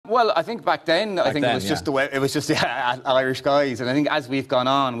Well, I think back then, it was just the way, it was just Irish guys. And I think as we've gone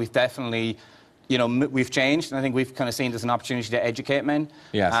on, we've definitely, we've changed. And I think we've kind of seen there's an opportunity to educate men.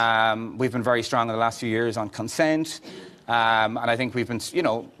 Yes. We've been very strong in the last few years on consent. And I think we've been,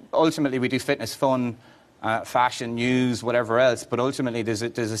 ultimately we do fitness, fun, fashion, news, whatever else. But ultimately there's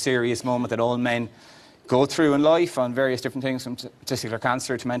a serious moment that all men go through in life on various different things, from testicular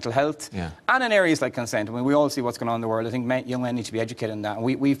cancer to mental health, and in areas like consent. I mean, we all see what's going on in the world. I think young men need to be educated in that. And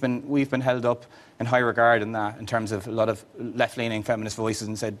we've been held up in high regard in that, in terms of a lot of left-leaning feminist voices,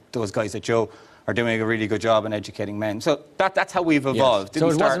 and said those guys at JOE are doing a really good job in educating men. So that's how we've evolved. Yes. So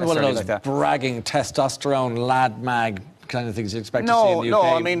it wasn't one of those bragging testosterone lad mag kind of things you expect to see in the UK?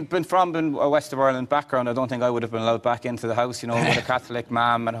 No, I mean, being a West of Ireland background, I don't think I would have been allowed back into the house, with a Catholic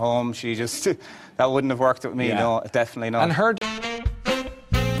mum at home. She just, that wouldn't have worked with me, no, definitely not. And her